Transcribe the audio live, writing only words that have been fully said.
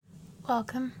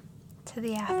Welcome to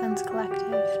the Athens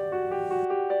Collective.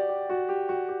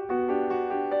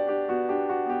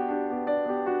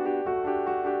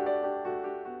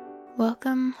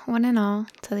 Welcome, one and all,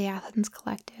 to the Athens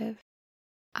Collective.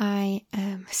 I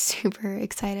am super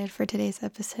excited for today's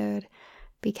episode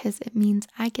because it means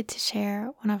I get to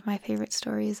share one of my favorite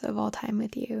stories of all time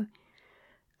with you.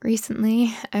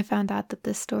 Recently, I found out that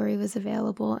this story was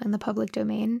available in the public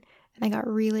domain, and I got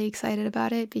really excited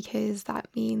about it because that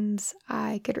means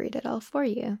I could read it all for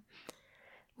you.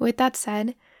 With that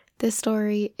said, this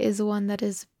story is one that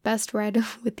is best read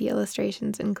with the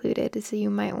illustrations included, so you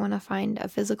might want to find a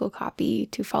physical copy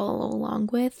to follow along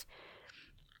with.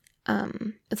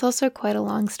 It's also quite a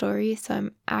long story, so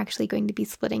I'm actually going to be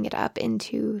splitting it up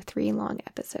into 3 long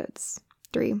episodes.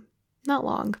 3, not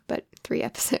long, but 3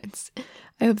 episodes.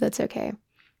 I hope that's okay.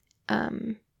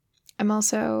 I'm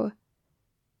also...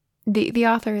 The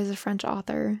author is a French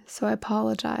author, so I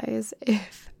apologize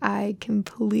if I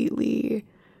completely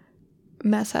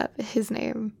mess up his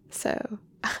name, so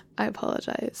I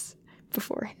apologize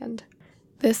beforehand.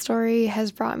 This story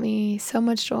has brought me so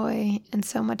much joy and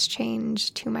so much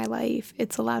change to my life.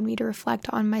 It's allowed me to reflect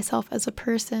on myself as a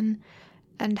person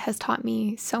and has taught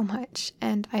me so much,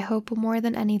 and I hope more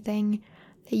than anything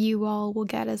that you all will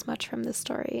get as much from this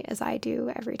story as I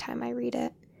do every time I read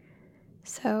it.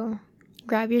 So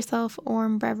grab yourself a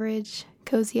warm beverage,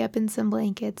 cozy up in some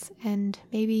blankets, and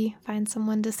maybe find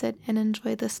someone to sit and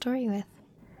enjoy this story with.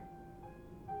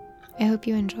 I hope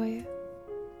you enjoy it.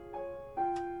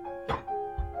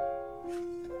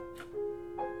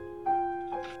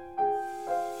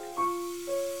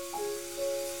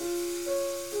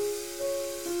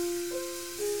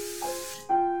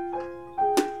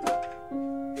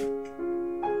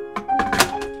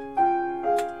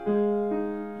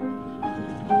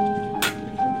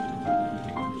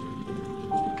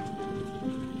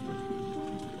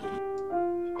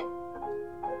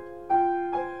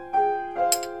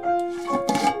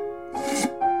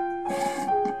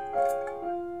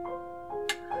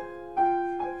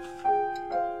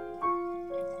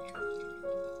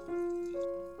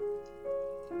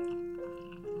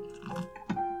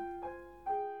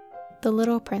 The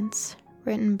Little Prince,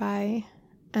 written by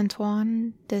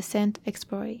Antoine de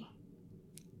Saint-Exupéry.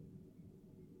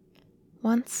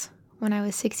 Once, when I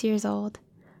was 6 years old,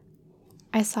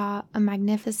 I saw a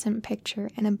magnificent picture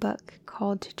in a book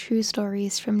called True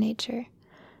Stories from Nature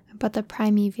about the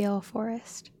primeval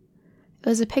forest. It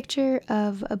was a picture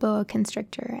of a boa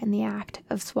constrictor in the act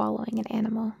of swallowing an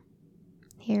animal.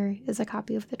 Here is a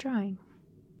copy of the drawing.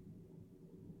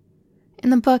 In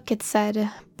the book, it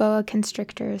said, boa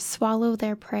constrictors swallow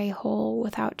their prey whole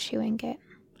without chewing it.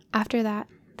 After that,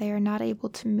 they are not able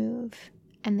to move,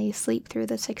 and they sleep through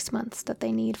the 6 months that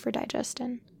they need for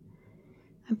digestion.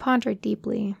 I pondered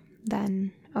deeply,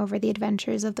 then, over the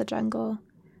adventures of the jungle,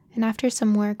 and after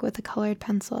some work with a colored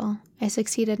pencil, I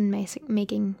succeeded in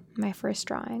making my first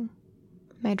drawing.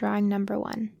 My drawing number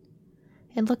 1.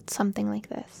 It looked something like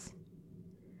this.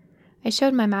 I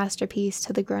showed my masterpiece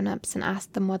to the grown-ups and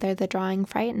asked them whether the drawing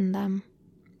frightened them,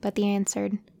 but they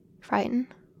answered, "Frightened?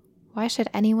 Why should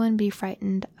anyone be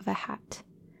frightened of a hat?"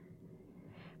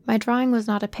 My drawing was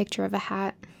not a picture of a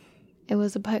hat. It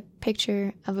was a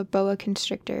picture of a boa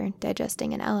constrictor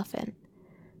digesting an elephant,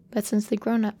 but since the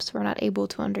grown-ups were not able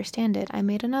to understand it, I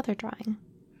made another drawing.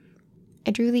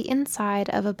 I drew the inside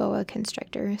of a boa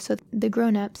constrictor so the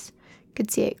grown-ups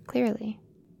could see it clearly.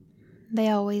 They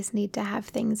always need to have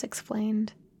things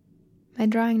explained. My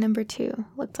drawing number 2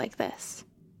 looked like this.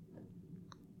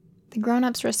 The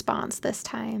grown-up's response this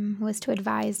time was to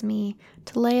advise me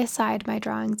to lay aside my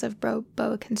drawings of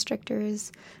boa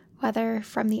constrictors, whether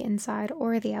from the inside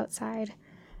or the outside,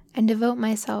 and devote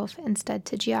myself instead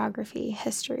to geography,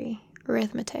 history,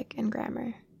 arithmetic, and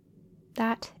grammar.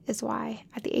 That is why,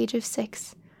 at the age of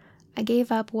 6, I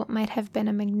gave up what might have been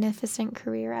a magnificent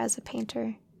career as a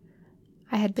painter.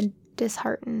 I had been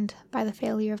disheartened by the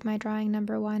failure of my drawing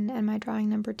number 1 and my drawing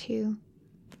number 2.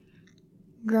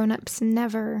 Grown-ups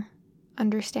never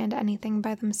understand anything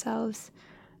by themselves,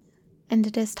 and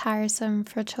it is tiresome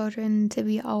for children to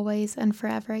be always and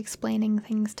forever explaining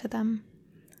things to them.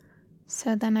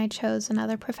 So then I chose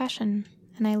another profession,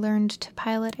 and I learned to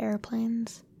pilot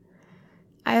airplanes.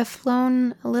 I have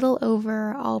flown a little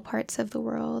over all parts of the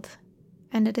world,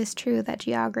 and it is true that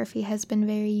geography has been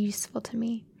very useful to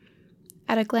me.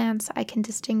 At a glance, I can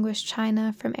distinguish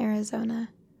China from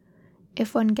Arizona.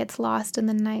 If one gets lost in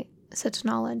the night, such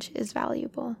knowledge is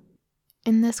valuable.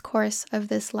 In this course of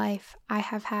this life, I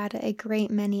have had a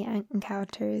great many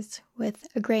encounters with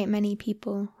a great many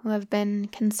people who have been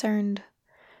concerned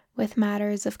with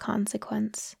matters of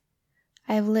consequence.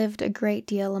 I have lived a great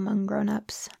deal among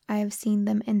grown-ups. I have seen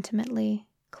them intimately,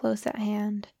 close at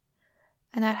hand,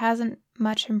 and that hasn't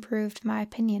much improved my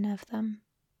opinion of them.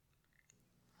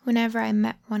 Whenever I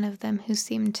met one of them who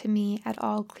seemed to me at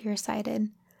all clear-sighted,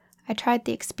 I tried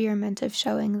the experiment of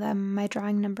showing them my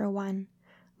drawing number 1,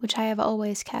 which I have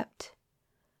always kept.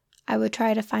 I would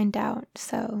try to find out,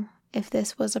 so, if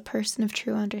this was a person of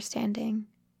true understanding,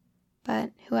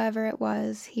 but whoever it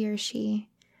was, he or she,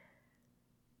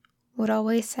 would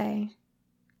always say,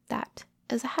 "That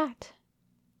is a hat."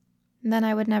 And then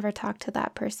I would never talk to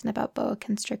that person about boa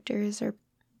constrictors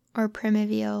or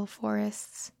primeval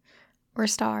forests or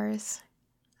stars.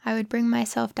 I would bring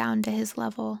myself down to his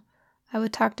level. I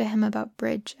would talk to him about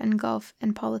bridge and golf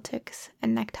and politics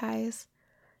and neckties,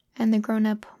 and the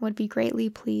grown-up would be greatly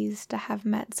pleased to have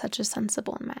met such a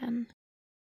sensible man.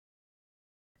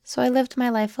 So I lived my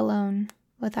life alone,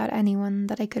 without anyone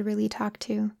that I could really talk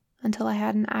to, until I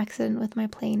had an accident with my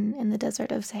plane in the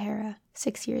desert of Sahara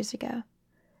 6 years ago.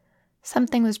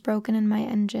 Something was broken in my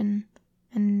engine,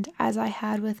 and as I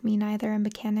had with me neither a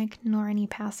mechanic nor any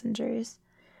passengers,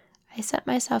 I set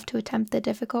myself to attempt the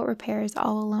difficult repairs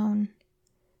all alone.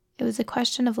 It was a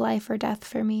question of life or death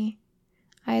for me.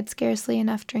 I had scarcely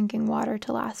enough drinking water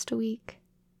to last a week.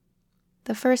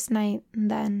 The first night,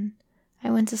 then, I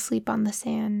went to sleep on the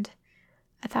sand,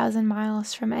 1,000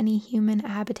 miles from any human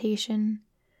habitation.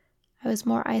 I was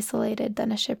more isolated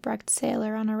than a shipwrecked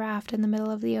sailor on a raft in the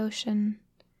middle of the ocean.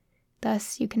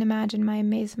 Thus you can imagine my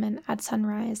amazement at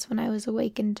sunrise when I was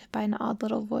awakened by an odd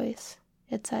little voice.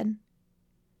 It said,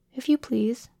 "If you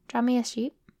please, draw me a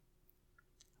sheep."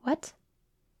 "What?"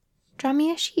 "Draw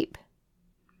me a sheep."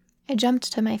 I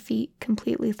jumped to my feet,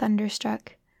 completely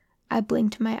thunderstruck. I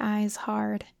blinked my eyes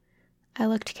hard. I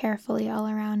looked carefully all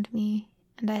around me,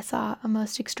 and I saw a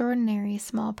most extraordinary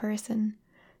small person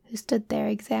who stood there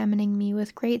examining me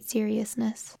with great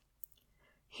seriousness.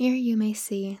 Here you may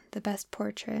see the best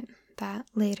portrait that,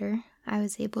 later, I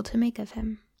was able to make of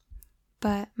him.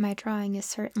 But my drawing is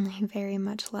certainly very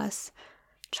much less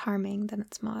charming than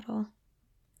its model.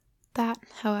 That,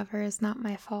 however, is not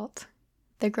my fault.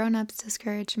 The grown-ups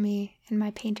discouraged me in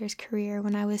my painter's career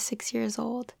when I was 6 years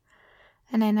old,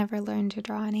 and I never learned to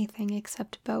draw anything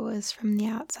except boas from the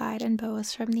outside and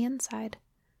boas from the inside.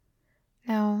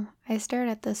 Now, I stared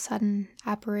at this sudden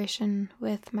apparition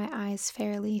with my eyes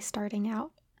fairly starting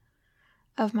out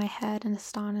of my head in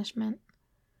astonishment.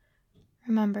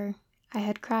 Remember, I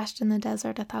had crashed in the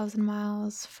desert 1,000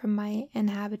 miles from my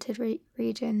inhabited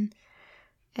region,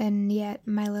 and yet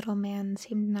my little man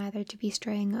seemed neither to be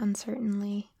straying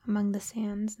uncertainly among the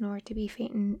sands nor to be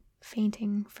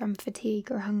fainting from fatigue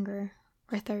or hunger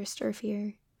or thirst or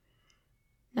fear.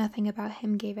 Nothing about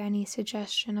him gave any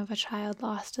suggestion of a child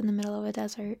lost in the middle of a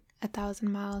desert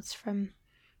 1,000 miles from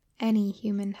any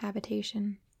human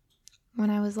habitation. When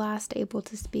I was last able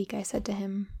to speak, I said to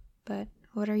him, "But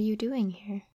what are you doing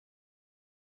here?"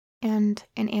 And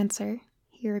in answer,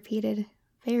 he repeated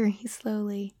very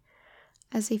slowly,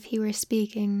 as if he were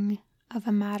speaking of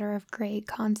a matter of great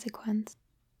consequence,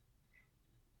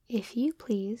 "If you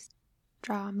please,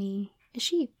 draw me a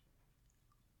sheep."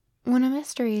 When a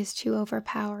mystery is too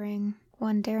overpowering,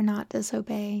 one dare not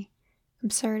disobey.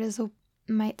 Absurd as it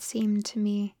might seem to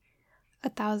me,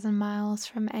 1,000 miles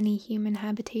from any human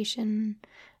habitation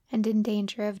and in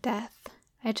danger of death,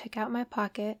 I took out my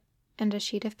pocket and a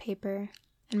sheet of paper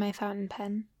and my fountain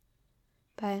pen.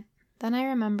 But then I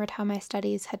remembered how my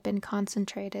studies had been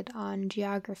concentrated on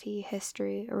geography,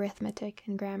 history, arithmetic,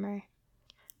 and grammar.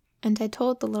 And I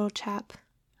told the little chap,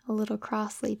 a little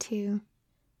crossly too,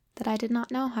 that I did not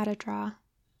know how to draw.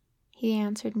 He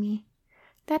answered me,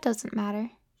 "That doesn't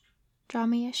matter. Draw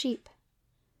me a sheep."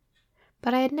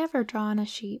 But I had never drawn a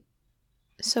sheep,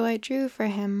 so I drew for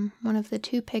him one of the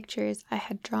 2 pictures I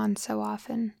had drawn so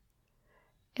often.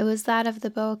 It was that of the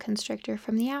boa constrictor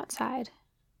from the outside,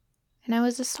 and I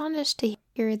was astonished to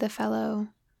hear the fellow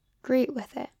greet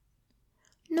with it.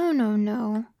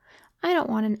 No, I don't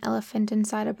want an elephant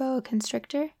inside a boa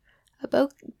constrictor. A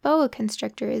boa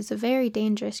constrictor is a very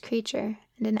dangerous creature,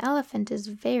 and an elephant is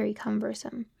very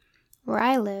cumbersome. Where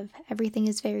I live, everything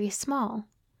is very small.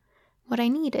 What I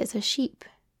need is a sheep.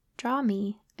 Draw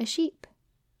me a sheep."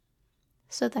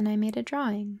 So then I made a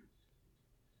drawing.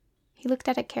 He looked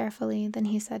at it carefully, then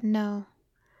he said, "No,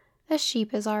 a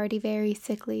sheep is already very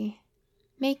sickly.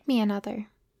 Make me another."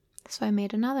 So I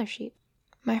made another sheep.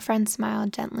 My friend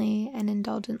smiled gently and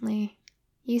indulgently.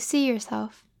 "You see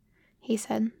yourself," he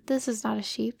said, "this is not a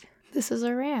sheep. This is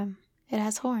a ram. It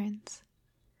has horns."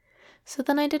 So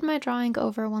then I did my drawing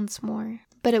over once more,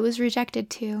 but it was rejected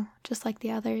too, just like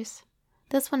the others.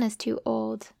 "This one is too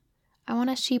old. I want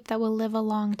a sheep that will live a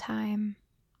long time.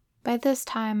 By this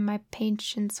time, my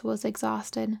patience was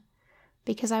exhausted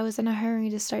because I was in a hurry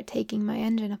to start taking my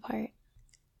engine apart.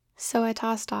 So I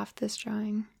tossed off this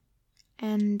drawing,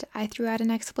 and I threw out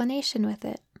an explanation with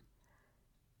it.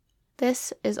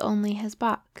 This is only his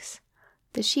box.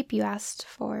 The sheep you asked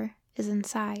for is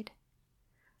inside.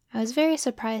 I was very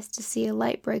surprised to see a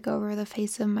light break over the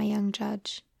face of my young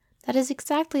judge. That is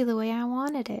exactly the way I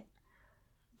wanted it.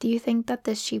 Do you think that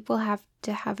this sheep will have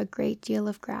to have a great deal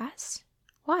of grass?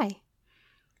 Why?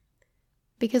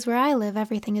 Because where I live,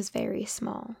 everything is very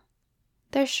small.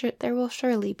 There will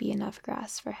surely be enough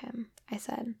grass for him, I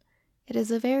said. It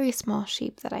is a very small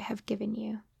sheep that I have given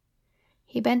you.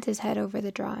 He bent his head over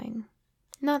the drawing.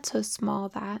 Not so small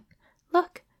that.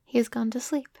 Look, he has gone to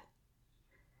sleep.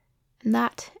 And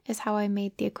that is how I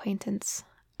made the acquaintance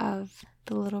of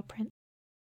the little prince.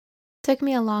 It took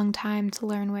me a long time to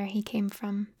learn where he came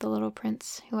from, the little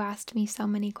prince who asked me so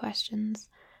many questions,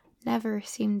 never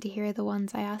seemed to hear the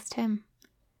ones I asked him.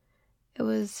 It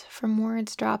was from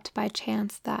words dropped by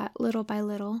chance that, little by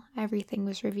little, everything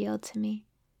was revealed to me.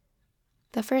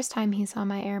 The first time he saw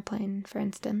my airplane, for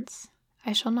instance,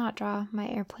 I shall not draw my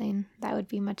airplane, that would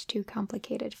be much too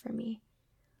complicated for me.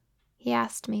 He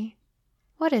asked me,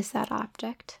 "What is that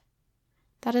object?"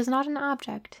 "That is not an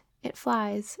object. It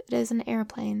flies. It is an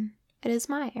airplane. It is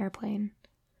my airplane."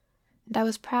 And I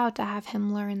was proud to have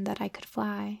him learn that I could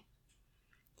fly.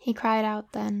 He cried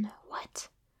out then, "What?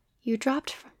 You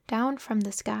dropped down from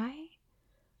the sky?"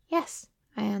 "Yes,"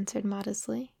 I answered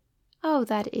modestly. "Oh,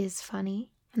 that is funny."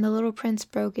 And the little prince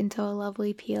broke into a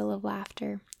lovely peal of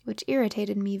laughter, which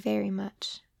irritated me very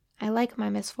much. I like my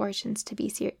misfortunes to be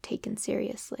taken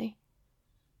seriously.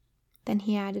 Then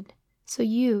he added, "So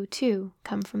you, too,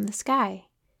 come from the sky.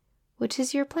 Which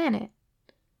is your planet?"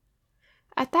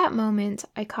 At that moment,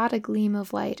 I caught a gleam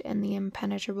of light in the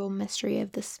impenetrable mystery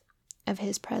of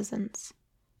his presence,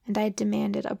 and I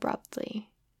demanded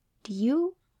abruptly, "Do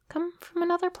you come from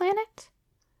another planet?"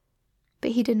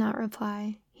 But he did not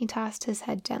reply. He tossed his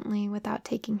head gently without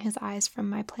taking his eyes from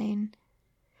my plane.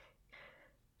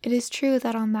 It is true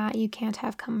that on that you can't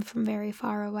have come from very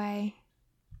far away.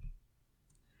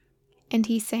 And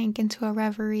he sank into a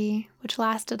reverie which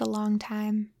lasted a long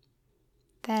time.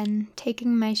 Then,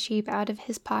 taking my sheep out of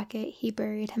his pocket, he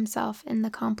buried himself in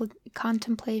the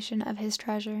contemplation of his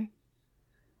treasure.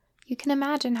 You can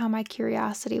imagine how my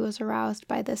curiosity was aroused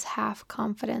by this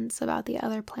half-confidence about the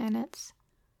other planets.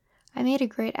 I made a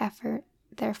great effort,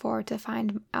 therefore, to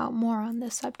find out more on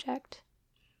this subject.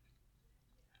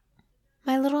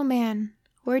 "My little man,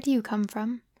 where do you come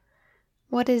from?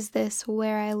 What is this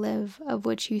where I live of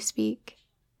which you speak?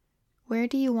 Where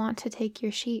do you want to take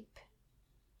your sheep?"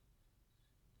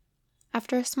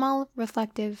 After a small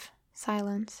reflective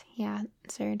silence, he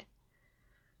answered,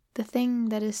 "The thing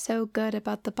that is so good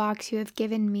about the box you have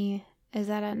given me is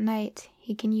that at night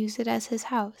he can use it as his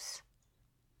house."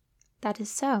 "That is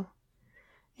so.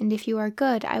 And if you are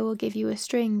good, I will give you a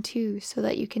string too, so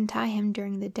that you can tie him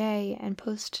during the day and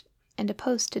a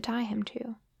post to tie him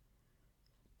to."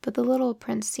 But the little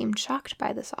prince seemed shocked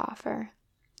by this offer.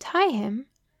 "Tie him?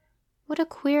 What a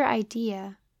queer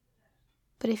idea."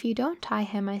 "But if you don't tie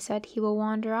him," I said, "he will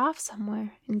wander off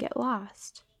somewhere and get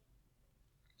lost."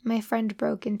 My friend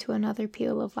broke into another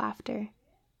peal of laughter.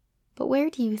 "But where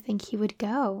do you think he would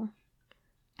go?"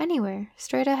 "Anywhere,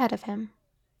 straight ahead of him."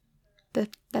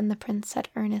 Then the prince said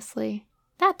earnestly,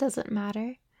 "That doesn't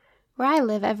matter. Where I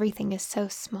live, everything is so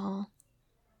small."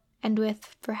 And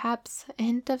with, perhaps, a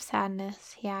hint of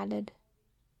sadness, he added,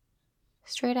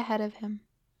 "Straight ahead of him.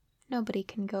 Nobody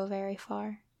can go very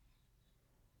far."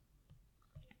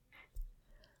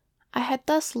 I had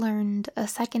thus learned a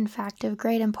second fact of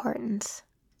great importance.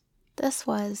 This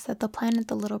was that the planet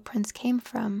the little prince came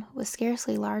from was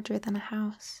scarcely larger than a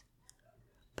house.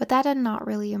 But that did not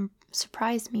really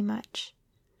surprise me much.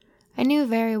 I knew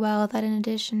very well that in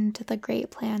addition to the great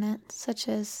planets, such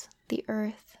as the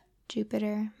Earth,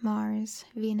 Jupiter, Mars,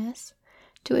 Venus,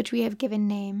 to which we have given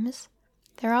names,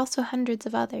 there are also hundreds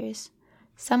of others,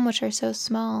 some which are so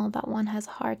small that one has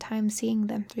a hard time seeing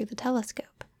them through the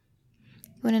telescope.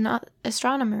 When an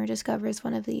astronomer discovers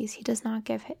one of these, he does not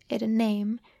give it a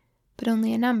name, but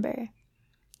only a number.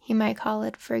 He might call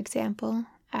it, for example,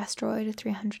 asteroid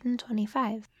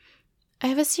 325. I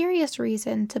have a serious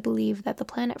reason to believe that the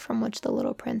planet from which the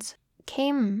little prince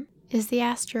came is the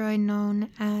asteroid known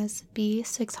as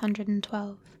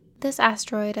B612. This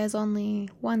asteroid has only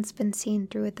once been seen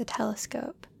through the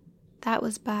telescope. That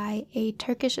was by a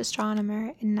Turkish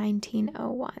astronomer in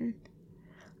 1901.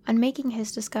 On making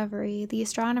his discovery, the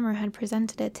astronomer had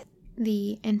presented it to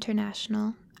the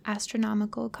International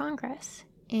Astronomical Congress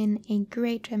in a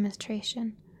great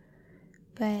demonstration,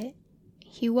 but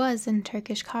he was in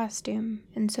Turkish costume,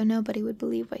 and so nobody would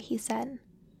believe what he said.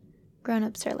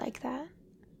 Grown-ups are like that.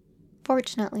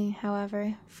 Fortunately,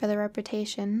 however, for the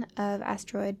reputation of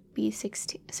asteroid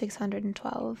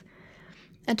B612,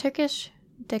 a Turkish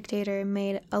dictator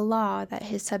made a law that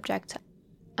his subject,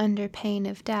 under pain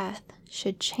of death,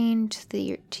 should change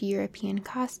to European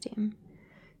costume.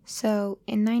 So,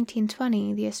 in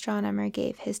 1920, the astronomer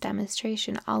gave his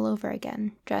demonstration all over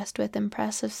again, dressed with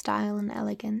impressive style and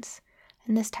elegance,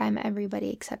 and this time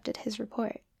everybody accepted his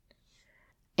report.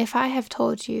 If I have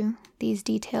told you these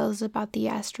details about the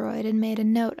asteroid and made a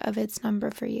note of its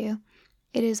number for you,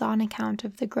 it is on account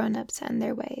of the grown-ups and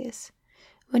their ways.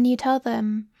 When you tell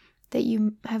them that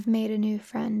you have made a new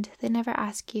friend, they never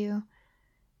ask you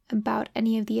about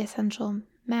any of the essential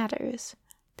matters.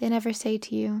 They never say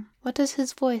to you, "What does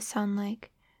his voice sound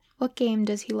like? What game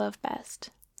does he love best?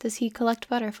 Does he collect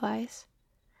butterflies?"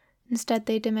 Instead,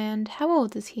 they demand, "How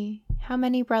old is he? How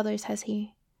many brothers has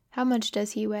he? How much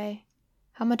does he weigh?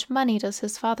 How much money does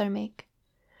his father make?"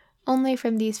 Only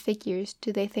from these figures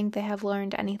do they think they have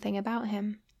learned anything about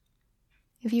him.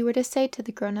 If you were to say to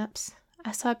the grown-ups,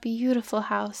 "I saw a beautiful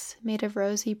house made of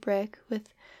rosy brick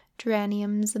with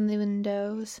geraniums in the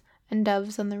windows and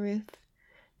doves on the roof,"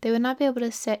 they would not be able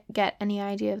to get any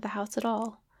idea of the house at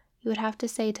all. You would have to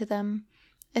say to them,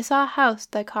 "I saw a house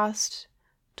that cost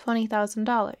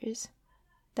 $20,000.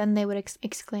 Then they would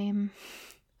exclaim,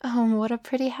 "Oh, what a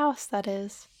pretty house that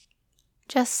is."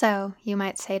 Just so, you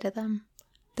might say to them,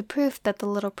 the proof that the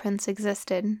little prince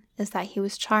existed is that he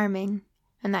was charming,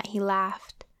 and that he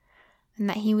laughed, and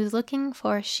that he was looking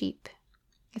for a sheep.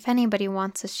 If anybody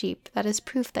wants a sheep, that is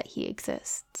proof that he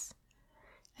exists.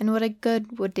 And what a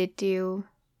good would it do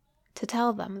to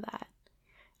tell them that?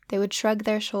 They would shrug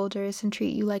their shoulders and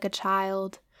treat you like a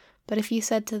child, but if you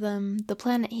said to them, "The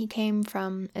planet he came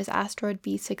from is asteroid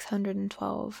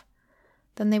B612,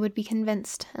 then they would be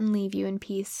convinced and leave you in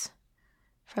peace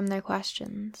from their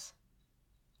questions.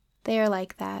 They are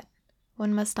like that.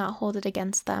 One must not hold it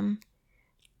against them.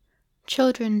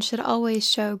 Children should always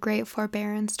show great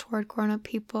forbearance toward grown-up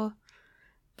people,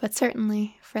 but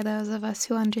certainly, for those of us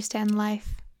who understand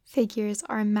life, figures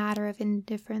are a matter of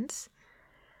indifference.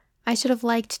 I should have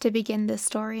liked to begin this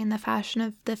story in the fashion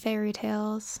of the fairy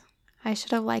tales. I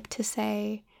should have liked to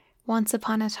say, once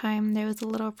upon a time there was a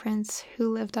little prince who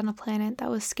lived on a planet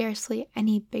that was scarcely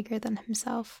any bigger than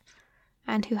himself,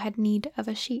 and who had need of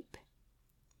a sheep.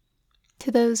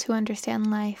 To those who understand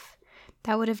life,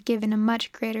 that would have given a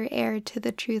much greater air to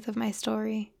the truth of my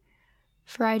story,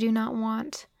 for I do not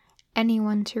want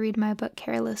anyone to read my book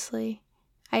carelessly.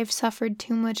 I have suffered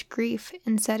too much grief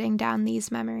in setting down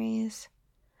these memories.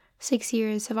 6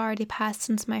 years have already passed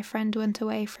since my friend went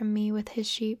away from me with his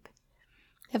sheep.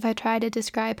 If I try to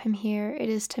describe him here, it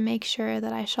is to make sure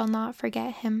that I shall not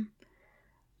forget him.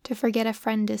 To forget a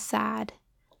friend is sad.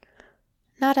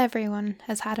 Not everyone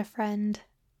has had a friend,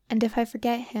 and if I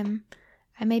forget him,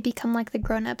 I may become like the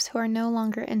grown-ups who are no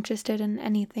longer interested in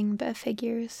anything but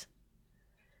figures.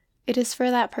 It is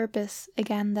for that purpose,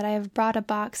 again, that I have brought a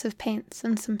box of paints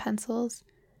and some pencils.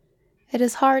 It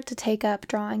is hard to take up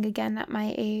drawing again at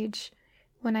my age,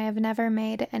 when I have never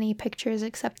made any pictures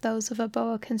except those of a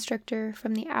boa constrictor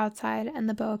from the outside and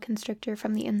the boa constrictor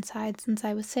from the inside since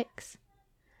I was 6.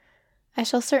 I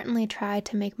shall certainly try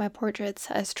to make my portraits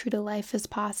as true to life as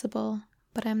possible,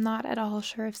 but I am not at all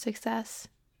sure of success.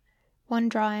 One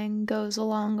drawing goes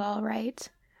along all right,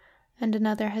 and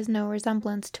another has no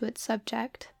resemblance to its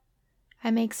subject.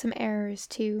 I make some errors,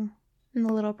 too, in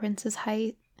the little prince's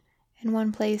height. In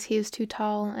one place he is too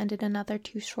tall, and in another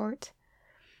too short.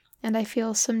 And I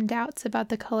feel some doubts about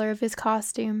the color of his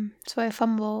costume, so I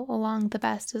fumble along the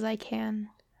best as I can,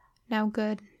 now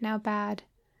good, now bad,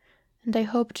 and I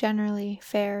hope generally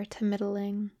fair to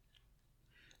middling.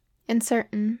 In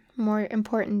certain, more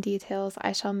important details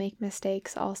I shall make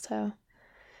mistakes also,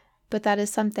 but that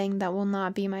is something that will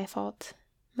not be my fault.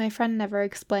 My friend never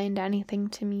explained anything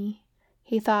to me.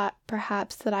 He thought,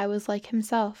 perhaps, that I was like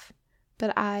himself,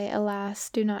 but I, alas,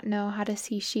 do not know how to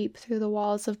see sheep through the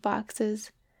walls of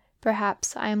boxes.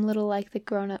 Perhaps I am little like the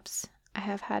grown-ups. I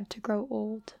have had to grow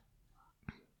old.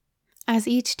 As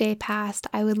each day passed,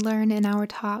 I would learn in our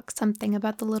talk something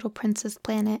about the little prince's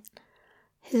planet.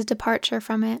 His departure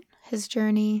from it, his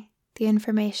journey, the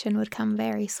information would come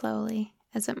very slowly,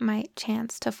 as it might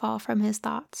chance to fall from his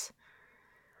thoughts.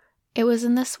 It was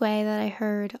in this way that I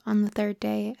heard on the 3rd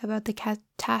day about the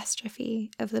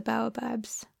catastrophe of the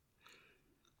baobabs.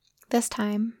 This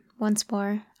time, once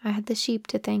more, I had the sheep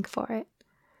to thank for it,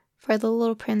 for the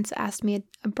little prince asked me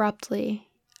abruptly,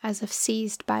 as if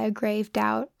seized by a grave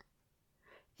doubt,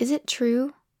 Is it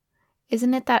true?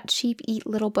 Isn't it that sheep eat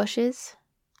little bushes?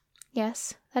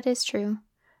 Yes, that is true.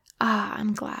 Ah,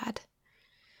 I'm glad.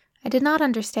 I did not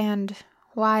understand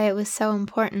why it was so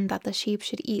important that the sheep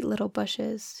should eat little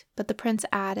bushes, but the prince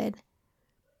added,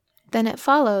 "Then it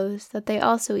follows that they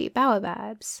also eat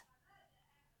baobabs."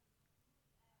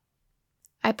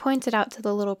 I pointed out to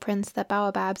the little prince that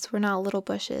baobabs were not little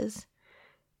bushes,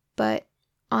 but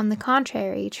on the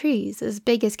contrary, trees as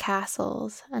big as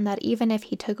castles, and that even if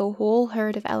he took a whole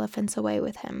herd of elephants away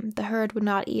with him, the herd would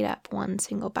not eat up one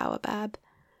single baobab.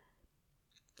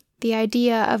 The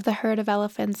idea of the herd of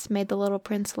elephants made the little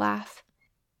prince laugh.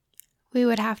 "We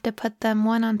would have to put them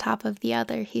one on top of the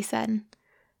other," he said.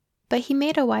 But he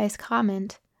made a wise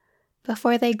comment.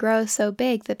 Before they grow so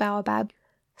big, the baobab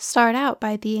start out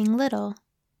by being little.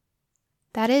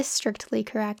 "That is strictly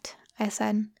correct," I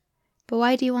said. "But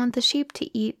why do you want the sheep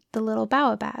to eat the little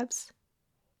baobabs?"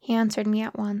 He answered me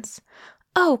at once.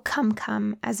 "Oh,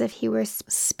 come," as if he were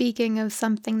speaking of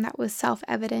something that was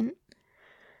self-evident.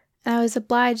 And I was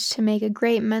obliged to make a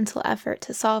great mental effort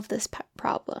to solve this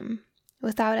problem,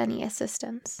 without any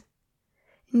assistance.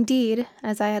 Indeed,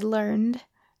 as I had learned,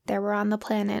 there were on the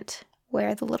planet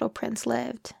where the little prince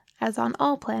lived, as on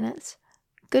all planets,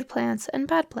 good plants and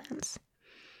bad plants.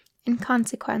 In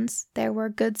consequence, there were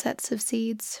good sets of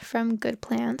seeds from good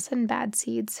plants and bad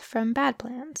seeds from bad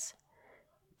plants.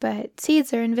 But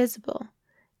seeds are invisible.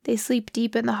 They sleep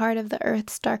deep in the heart of the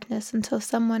earth's darkness until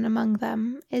someone among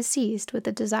them is seized with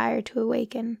a desire to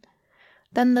awaken.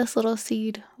 Then this little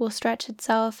seed will stretch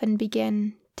itself and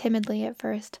begin, timidly at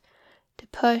first, to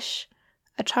push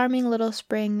a charming little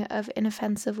spring of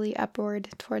inoffensively upward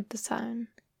toward the sun.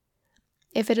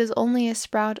 If it is only a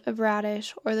sprout of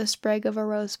radish or the sprig of a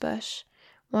rose bush,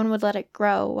 one would let it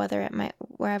grow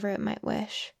wherever it might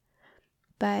wish.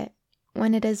 But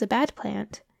when it is a bad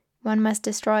plant, one must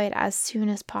destroy it as soon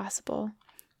as possible,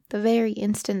 the very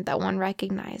instant that one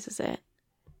recognizes it.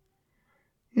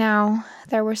 Now,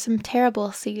 there were some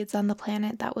terrible seeds on the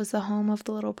planet that was the home of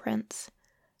the little prince,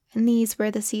 and these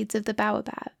were the seeds of the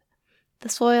baobab. The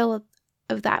soil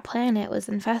of that planet was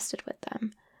infested with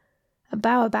them. A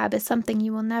baobab is something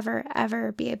you will never,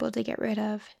 ever be able to get rid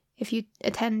of if you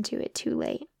attend to it too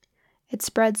late. It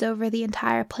spreads over the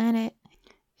entire planet.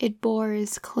 It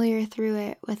bores clear through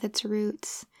it with its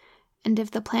roots. And if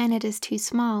the planet is too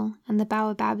small and the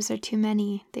baobabs are too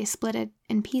many, they split it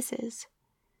in pieces.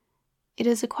 "It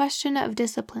is a question of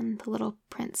discipline," the little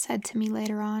prince said to me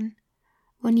later on.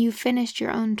 "When you've finished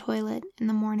your own toilet in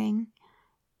the morning,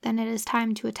 then it is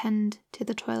time to attend to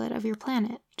the toilet of your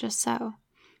planet, just so,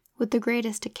 with the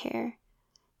greatest care.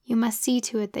 You must see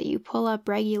to it that you pull up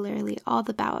regularly all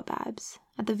the baobabs,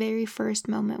 at the very first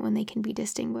moment when they can be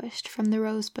distinguished from the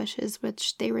rose bushes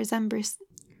which they resemble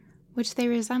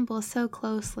so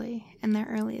closely in their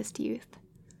earliest youth.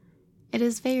 It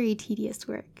is very tedious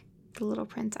work," the little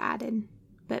prince added,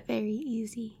 "but very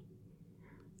easy."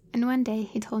 And one day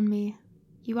he told me,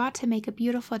 "You ought to make a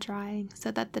beautiful drawing so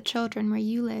that the children where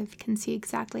you live can see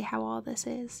exactly how all this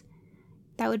is.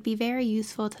 That would be very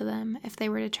useful to them if they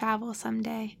were to travel some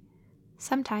day.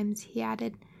 Sometimes," he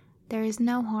added, "there is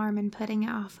no harm in putting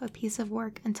off a piece of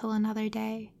work until another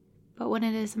day, but when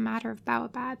it is a matter of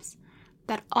baobabs,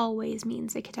 that always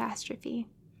means a catastrophe.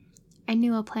 I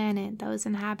knew a planet that was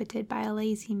inhabited by a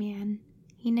lazy man.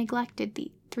 He neglected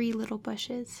the 3 little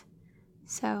bushes.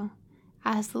 So,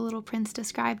 as the little prince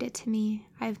described it to me,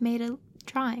 I have made a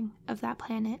drawing of that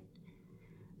planet.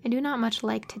 I do not much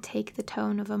like to take the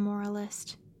tone of a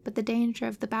moralist, but the danger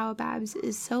of the baobabs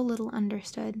is so little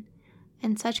understood,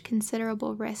 and such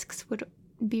considerable risks would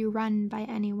be run by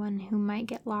anyone who might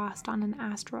get lost on an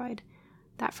asteroid,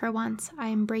 that for once I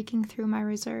am breaking through my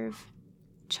reserve.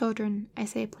 Children, I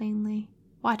say plainly,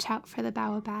 watch out for the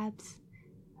baobabs.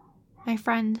 My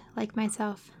friend, like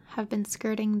myself, have been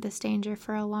skirting this danger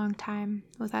for a long time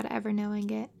without ever knowing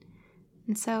it,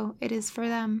 and so it is for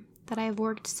them that I have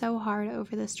worked so hard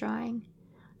over this drawing.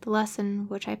 The lesson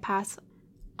which I pass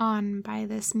on by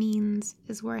this means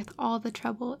is worth all the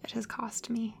trouble it has cost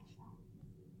me."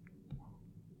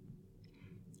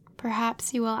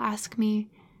 Perhaps you will ask me,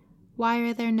 why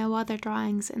are there no other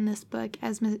drawings in this book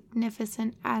as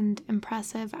magnificent and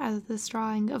impressive as this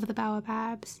drawing of the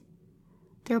baobabs?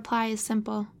 The reply is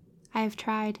simple. I have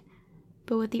tried,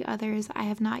 but with the others I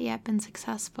have not yet been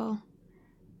successful.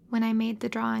 When I made the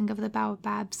drawing of the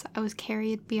baobabs, I was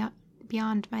carried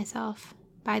beyond myself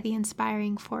by the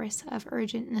inspiring force of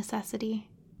urgent necessity.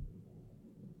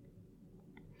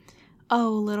 Oh,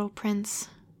 little prince,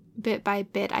 bit by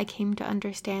bit I came to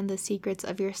understand the secrets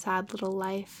of your sad little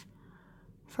life.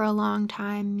 For a long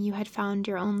time, you had found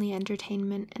your only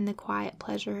entertainment in the quiet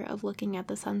pleasure of looking at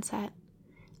the sunset.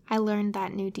 I learned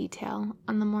that new detail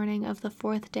on the morning of the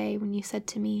 4th day when you said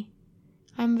to me,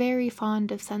 "I'm very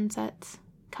fond of sunsets.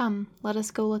 Come, let us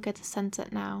go look at the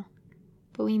sunset now."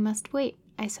 "But we must wait,"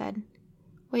 I said.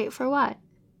 "Wait for what?"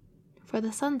 "For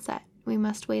the sunset. We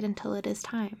must wait until it is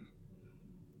time."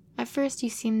 At first you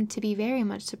seemed to be very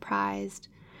much surprised,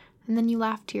 and then you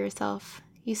laughed to yourself.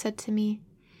 You said to me,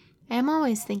 "I am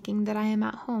always thinking that I am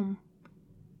at home."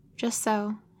 Just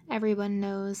so, everyone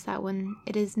knows that when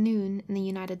it is noon in the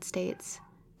United States,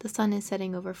 the sun is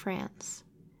setting over France.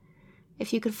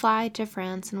 If you could fly to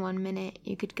France in 1 minute,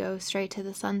 you could go straight to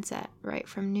the sunset right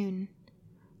from noon.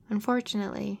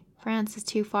 Unfortunately, France is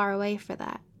too far away for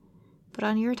that. But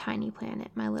on your tiny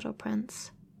planet, my little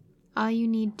prince, all you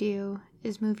need do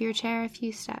is move your chair a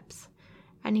few steps,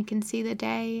 and you can see the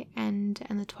day end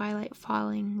and the twilight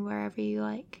falling wherever you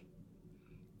like.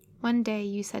 One day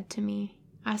you said to me,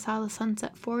 "I saw the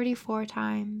sunset 44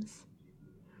 times.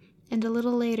 And a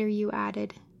little later you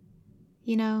added,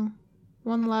 "You know,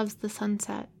 one loves the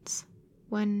sunsets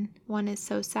when one is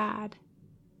so sad."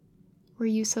 Were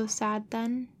you so sad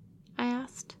then, I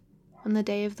asked, on the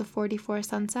day of the 44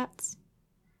 sunsets?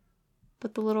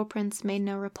 But the little prince made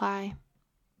no reply.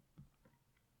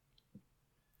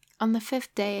 On the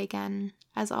 5th day again,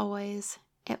 as always,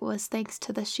 it was thanks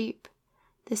to the sheep.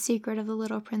 The secret of the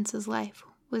little prince's life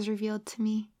was revealed to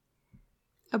me.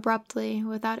 Abruptly,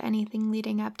 without anything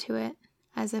leading up to it,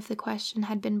 as if the question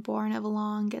had been born of a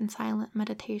long and silent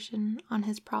meditation on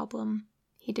his problem,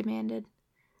 he demanded,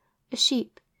 "A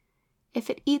sheep, if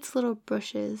it eats little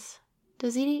bushes,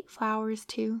 does it eat flowers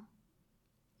too?"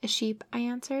 "A sheep," I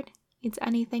answered, "eats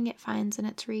anything it finds in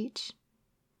its reach."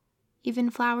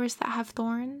 "Even flowers that have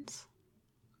thorns?"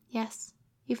 "Yes,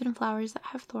 even flowers that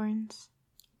have thorns."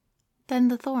 "Then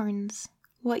the thorns,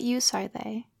 what use are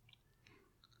they?"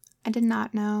 I did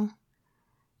not know.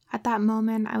 At that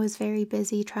moment, I was very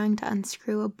busy trying to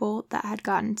unscrew a bolt that had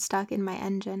gotten stuck in my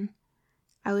engine.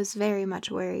 I was very much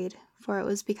worried, for it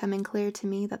was becoming clear to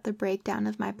me that the breakdown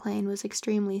of my plane was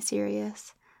extremely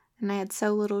serious, and I had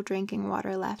so little drinking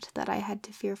water left that I had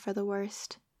to fear for the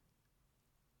worst.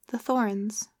 "The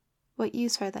thorns, what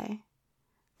use are they?"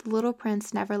 The little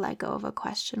prince never let go of a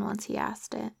question once he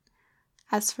asked it.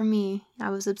 As for me, I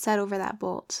was upset over that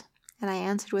bolt, and I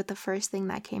answered with the first thing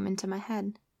that came into my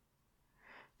head.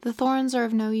 "The thorns are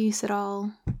of no use at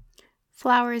all.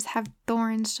 Flowers have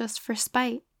thorns just for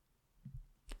spite."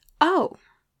 "Oh!"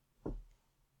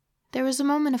 There was a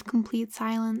moment of complete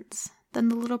silence. Then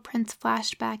the little prince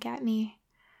flashed back at me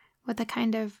with a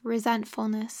kind of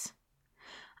resentfulness.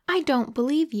 "I don't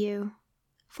believe you.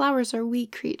 Flowers are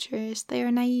weak creatures. They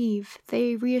are naive.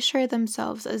 They reassure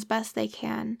themselves as best they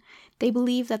can. They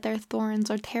believe that their thorns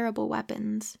are terrible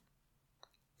weapons."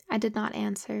 I did not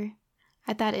answer.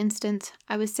 At that instant,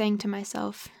 I was saying to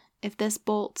myself, if this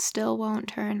bolt still won't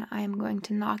turn, I am going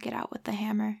to knock it out with the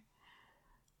hammer.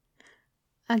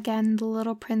 Again, the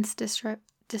little prince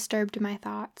disturbed my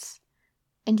thoughts.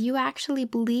 "And you actually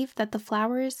believe that the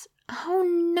flowers—" "Oh,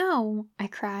 no," I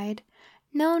cried.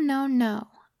 No,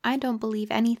 I don't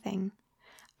believe anything.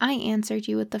 I answered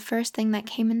you with the first thing that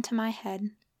came into my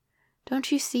head.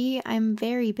 Don't you see I am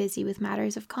very busy with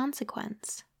matters of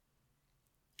consequence?"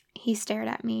 He stared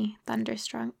at me,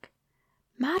 thunderstruck.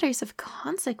 "Matters of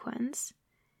consequence?"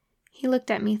 He looked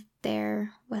at me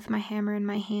there, with my hammer in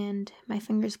my hand, my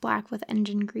fingers black with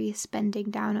engine grease,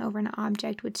 bending down over an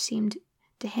object which seemed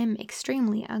to him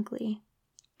extremely ugly.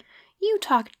 "You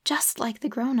talk just like the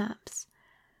grown-ups."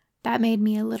 That made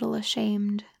me a little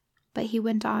ashamed, but he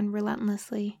went on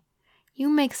relentlessly. "You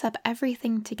mix up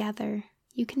everything together.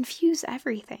 You confuse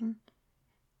everything."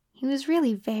 He was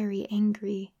really very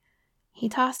angry. He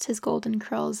tossed his golden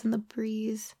curls in the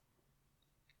breeze.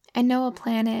 "I know a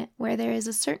planet where there is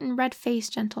a certain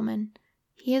red-faced gentleman.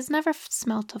 He has never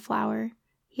smelt a flower.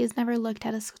 He has never looked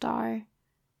at a star.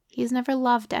 He has never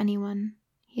loved anyone.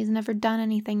 He has never done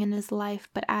anything in his life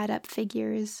but add up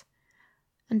figures.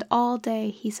 And all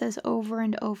day he says over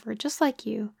and over, just like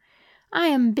you, 'I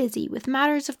am busy with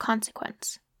matters of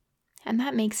consequence.' And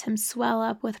that makes him swell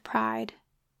up with pride.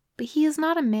 But he is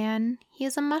not a man, he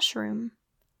is a mushroom."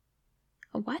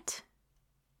 "A what?"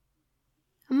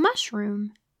 "A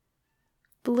mushroom."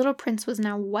 The little prince was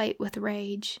now white with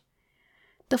rage.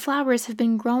 "The flowers have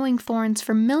been growing thorns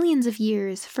for millions of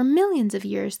years. For millions of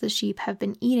years the sheep have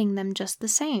been eating them just the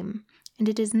same. And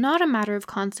it is not a matter of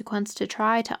consequence to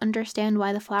try to understand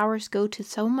why the flowers go to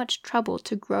so much trouble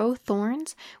to grow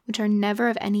thorns which are never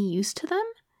of any use to them?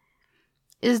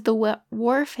 Is the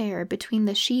warfare between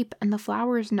the sheep and the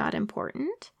flowers not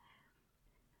important?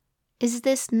 Is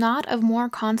this not of more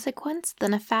consequence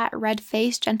than a fat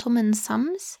red-faced gentleman's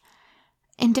sums?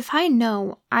 And if I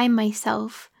know, I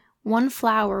myself, one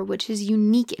flower which is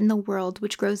unique in the world,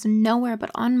 which grows nowhere but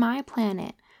on my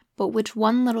planet, but which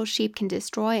one little sheep can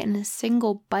destroy in a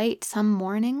single bite some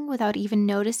morning without even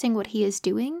noticing what he is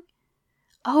doing?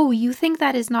 Oh, you think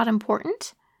that is not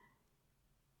important?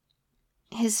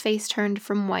 His face turned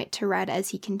from white to red as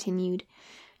he continued.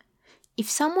 If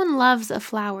someone loves a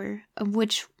flower of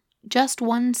which just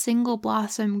one single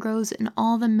blossom grows in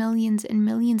all the millions and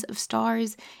millions of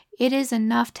stars, it is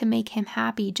enough to make him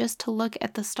happy just to look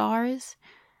at the stars.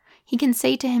 He can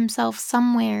say to himself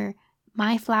somewhere,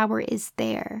 my flower is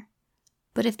there.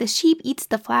 But if the sheep eats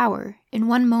the flower, in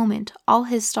one moment all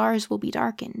his stars will be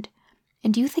darkened.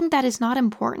 And do you think that is not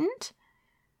important?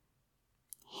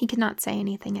 He could not say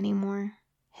anything anymore.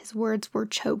 His words were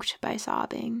choked by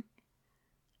sobbing.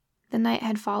 The night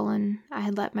had fallen. I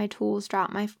had let my tools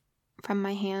drop from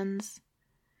my hands.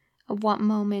 Of what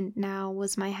moment now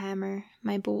was my hammer,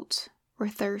 my bolt, or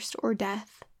thirst, or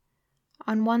death?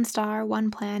 On one star,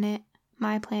 one planet,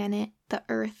 my planet, the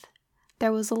earth,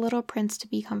 there was a little prince to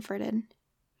be comforted.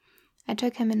 I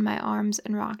took him in my arms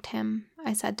and rocked him.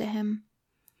 I said to him,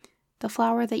 the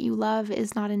flower that you love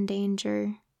is not in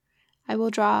danger. I will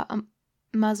draw a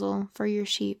muzzle for your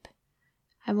sheep.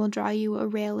 I will draw you a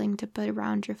railing to put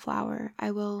around your flower.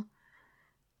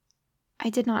 I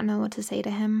did not know what to say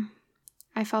to him.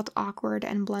 I felt awkward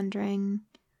and blundering.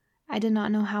 I did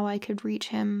not know how I could reach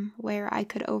him, where I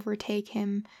could overtake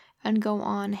him, and go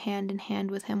on hand in hand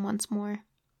with him once more.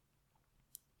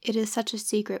 It is such a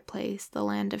secret place, the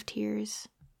land of tears.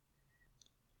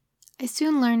 I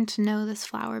soon learned to know this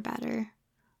flower better.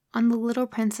 On the little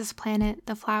prince's planet,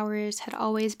 the flowers had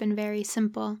always been very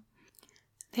simple.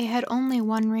 They had only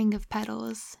one ring of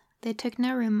petals. They took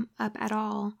no room up at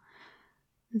all.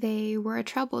 They were a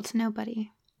trouble to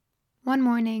nobody. One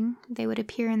morning, they would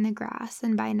appear in the grass,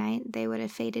 and by night they would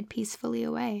have faded peacefully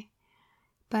away.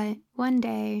 But one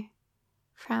day,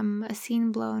 from a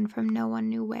scene blown from no one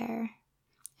knew where,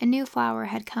 a new flower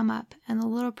had come up, and the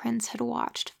little prince had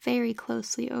watched very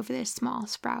closely over this small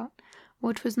sprout,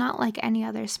 which was not like any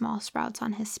other small sprouts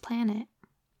on his planet.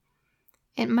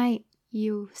 It might,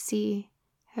 you see,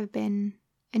 have been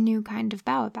a new kind of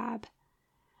baobab.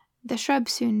 The shrub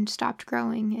soon stopped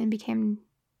growing and began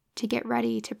to get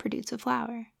ready to produce a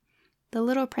flower. The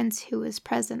little prince, who was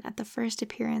present at the first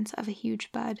appearance of a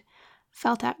huge bud,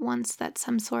 felt at once that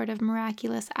some sort of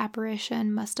miraculous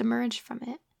apparition must emerge from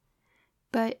it.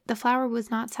 But the flower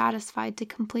was not satisfied to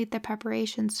complete the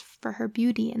preparations for her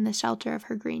beauty in the shelter of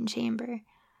her green chamber.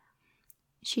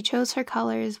 She chose her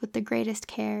colors with the greatest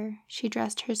care. She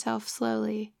dressed herself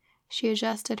slowly. She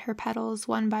adjusted her petals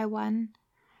one by one.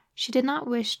 She did not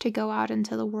wish to go out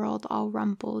into the world all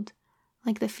rumpled,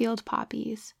 like the field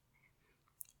poppies.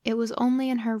 It was only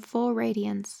in her full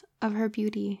radiance of her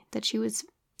beauty that she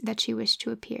wished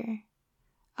to appear.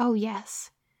 Oh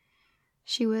yes,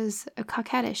 she was a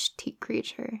coquettish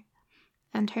creature,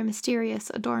 and her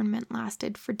mysterious adornment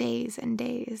lasted for days and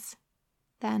days.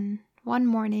 Then, one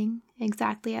morning,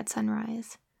 exactly at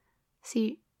sunrise,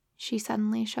 she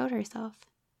suddenly showed herself.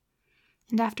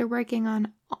 And after working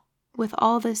on with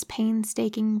all this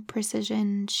painstaking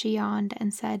precision, she yawned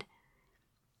and said,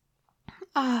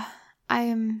 I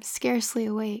am scarcely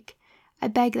awake. I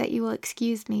beg that you will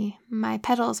excuse me. My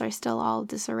petals are still all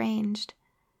disarranged.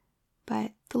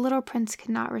 But the little prince could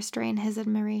not restrain his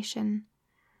admiration.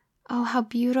 Oh, how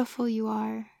beautiful you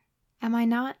are. Am I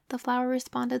not? The flower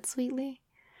responded sweetly.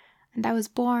 And I was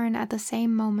born at the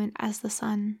same moment as the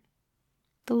sun.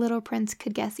 The little prince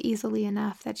could guess easily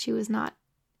enough that she was not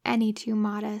any too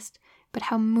modest, but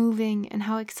how moving and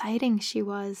how exciting she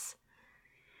was.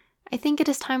 I think it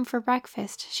is time for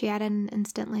breakfast, she added an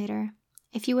instant later,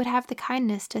 if you would have the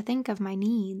kindness to think of my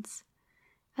needs.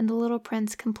 And the little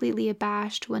prince, completely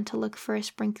abashed, went to look for a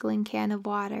sprinkling can of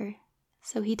water,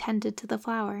 so he tended to the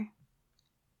flower.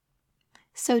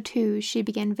 So, too, she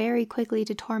began very quickly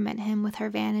to torment him with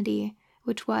her vanity,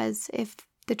 which was, if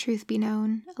the truth be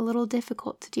known, a little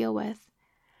difficult to deal with.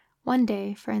 One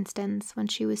day, for instance, when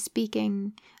she was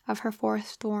speaking of her 4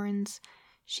 thorns,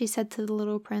 she said to the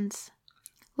little prince,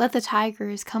 "Let the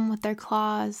tigers come with their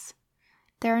claws."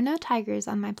 "There are no tigers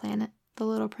on my planet," the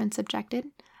little prince objected,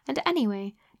 "and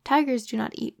anyway, tigers do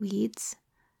not eat weeds."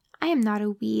 "I am not a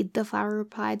weed," the flower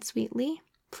replied sweetly.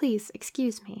 "Please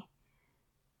excuse me."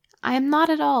 "I am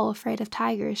not at all afraid of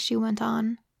tigers," she went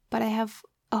on, "but I have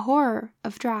a horror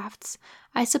of drafts.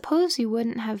 I suppose you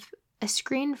wouldn't have a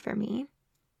screen for me."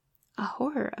 "A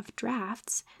horror of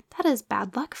drafts? That is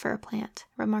bad luck for a plant,"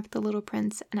 remarked the little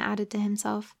prince, and added to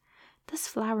himself, This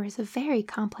flower is a very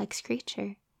complex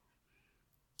creature.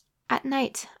 At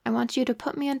night, I want you to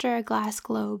put me under a glass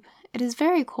globe. It is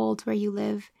very cold where you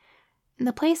live, in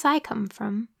the place I come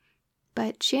from."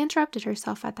 But she interrupted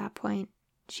herself at that point.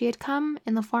 She had come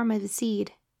in the form of a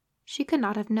seed. She could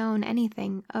not have known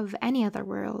anything of any other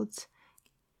worlds.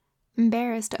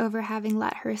 Embarrassed over having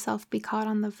let herself be caught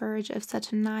on the verge of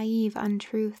such a naive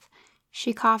untruth,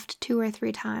 she coughed 2 or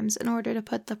 3 times in order to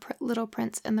put the little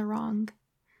prince in the wrong.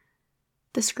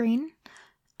 "The screen?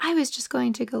 I was just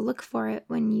going to go look for it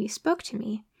when you spoke to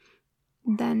me."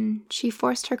 Then she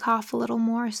forced her cough a little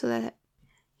more so that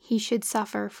he should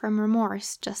suffer from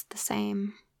remorse just the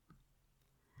same.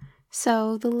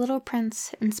 So the little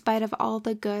prince, in spite of all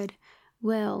the good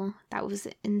will that was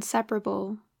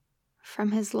inseparable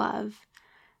from his love,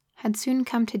 had soon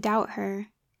come to doubt her.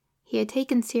 He had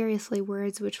taken seriously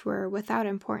words which were without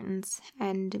importance,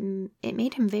 and it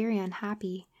made him very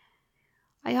unhappy.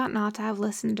 "I ought not to have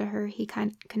listened to her," he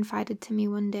confided to me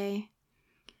one day.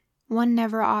 "One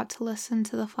never ought to listen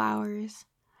to the flowers.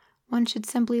 One should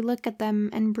simply look at them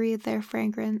and breathe their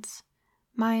fragrance.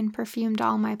 Mine perfumed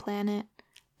all my planet,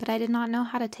 but I did not know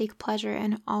how to take pleasure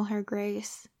in all her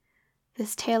grace.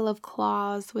 This tale of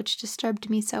claws, which disturbed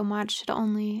me so much, should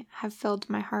only have filled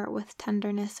my heart with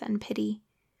tenderness and pity."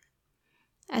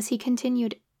 As he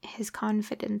continued his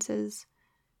confidences,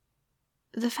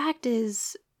 "The fact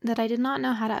is that I did not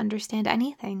know how to understand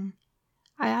anything.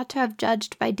 I ought to have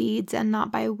judged by deeds and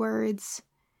not by words.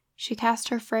 She cast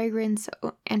her fragrance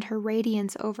and her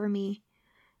radiance over me.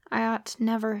 I ought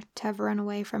never to have run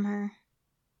away from her.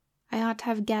 I ought to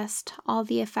have guessed all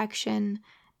the affection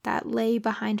that lay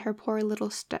behind her poor little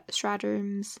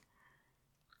stratagems.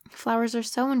 Flowers are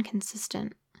so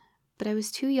inconsistent, but I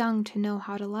was too young to know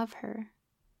how to love her."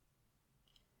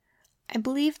 I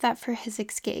believe that for his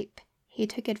escape, he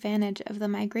took advantage of the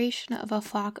migration of a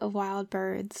flock of wild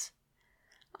birds.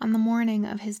 On the morning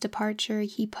of his departure,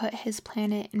 he put his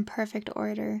planet in perfect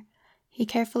order. He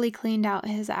carefully cleaned out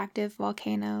his active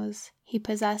volcanoes. He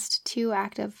possessed 2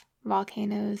 active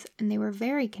volcanoes, and they were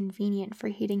very convenient for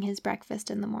heating his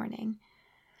breakfast in the morning.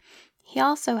 He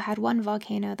also had 1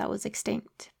 volcano that was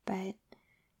extinct, but,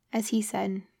 as he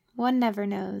said, one never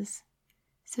knows.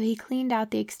 So he cleaned out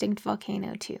the extinct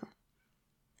volcano too.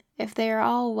 If they are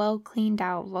all well cleaned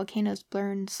out, volcanoes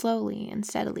burn slowly and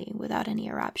steadily without any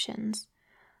eruptions.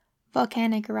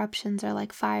 Volcanic eruptions are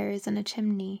like fires in a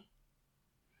chimney.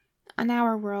 On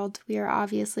our world, we are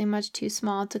obviously much too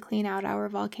small to clean out our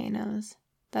volcanoes.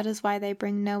 That is why they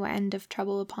bring no end of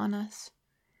trouble upon us.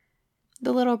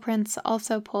 The little prince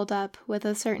also pulled up with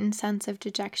a certain sense of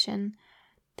dejection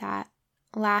that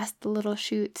last the little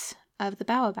shoots of the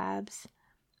baobabs.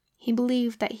 He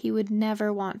believed that he would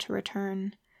never want to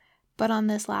return, but on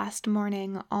this last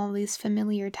morning all these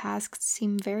familiar tasks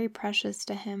seemed very precious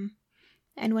to him,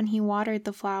 and when he watered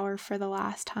the flower for the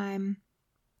last time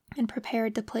and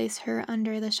prepared to place her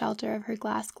under the shelter of her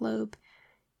glass globe,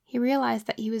 he realized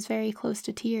that he was very close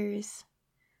to tears.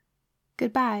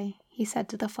 "Goodbye," he said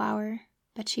to the flower,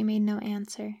 but she made no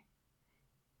answer.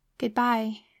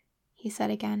 "Goodbye," he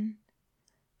said again.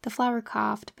 The flower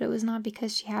coughed, but it was not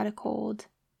because she had a cold.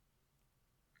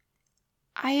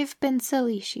 "I have been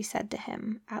silly," she said to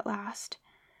him at last.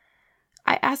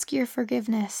 "I ask your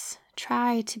forgiveness.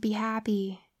 Try to be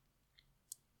happy."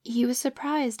 He was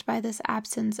surprised by this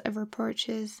absence of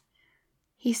reproaches.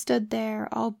 He stood there,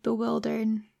 all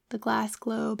bewildered, the glass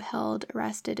globe held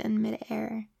arrested in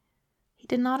mid-air. He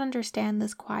did not understand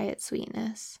this quiet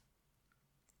sweetness.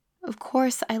 "Of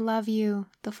course I love you,"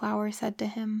 the flower said to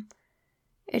him.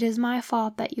 "It is my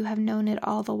fault that you have known it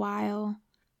all the while.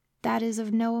 That is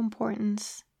of no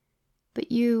importance.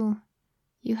 But you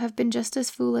have been just as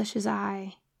foolish as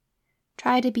I.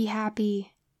 Try to be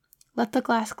happy. Let the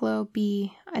glass globe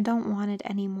be. I don't want it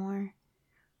anymore."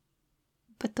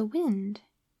 "But the wind?"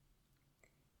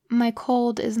 "My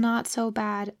cold is not so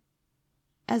bad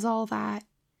as all that.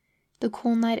 The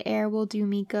cool night air will do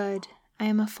me good. I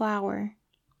am a flower."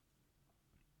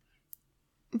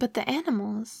 "But the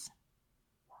animals?"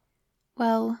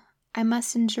 "Well, I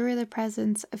must endure the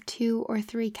presence of 2 or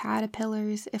 3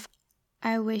 caterpillars if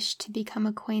I wish to become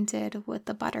acquainted with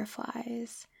the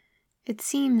butterflies. It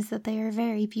seems that they are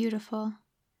very beautiful.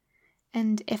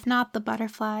 And if not the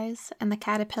butterflies and the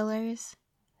caterpillars,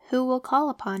 who will call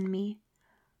upon me?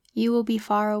 You will be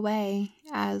far away.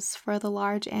 As for the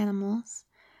large animals,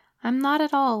 I'm not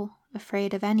at all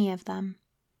afraid of any of them.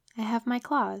 I have my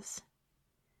claws."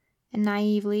 And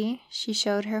naively she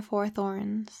showed her 4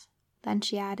 thorns. Then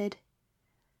she added,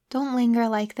 "Don't linger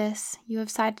like this. You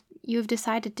have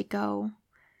decided to go.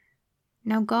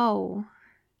 Now go."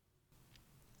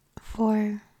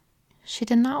 For She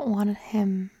did not want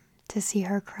him to see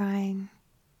her crying.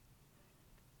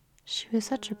 She was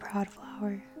such a proud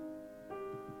flower.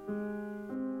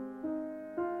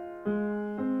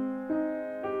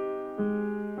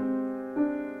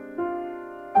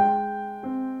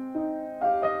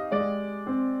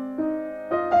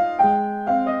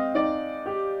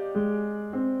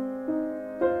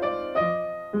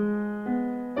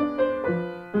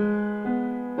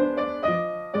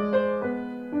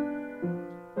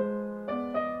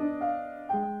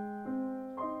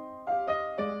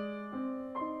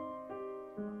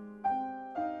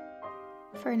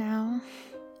 For now,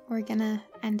 we're gonna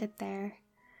end it there.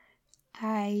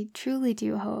 I truly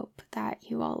do hope that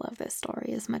you all love this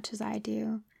story as much as I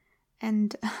do,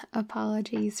 and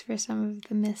apologies for some of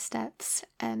the missteps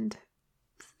and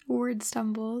word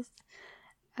stumbles.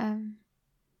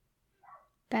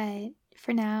 But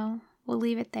for now, we'll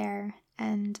leave it there,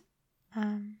 and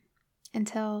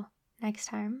until next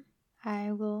time,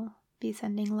 I will be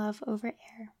sending love over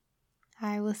air.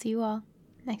 I will see you all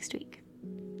next week.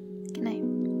 Good night.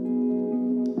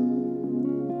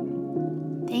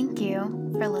 Thank you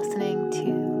for listening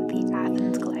to the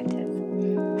Athens Collective.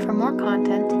 For more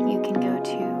content, you can go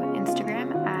to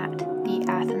Instagram at the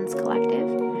Athens Collective,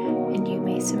 and you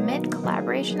may submit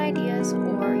collaboration ideas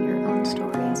or your own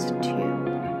stories to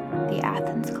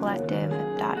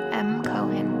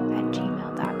theathenscollective.mcohen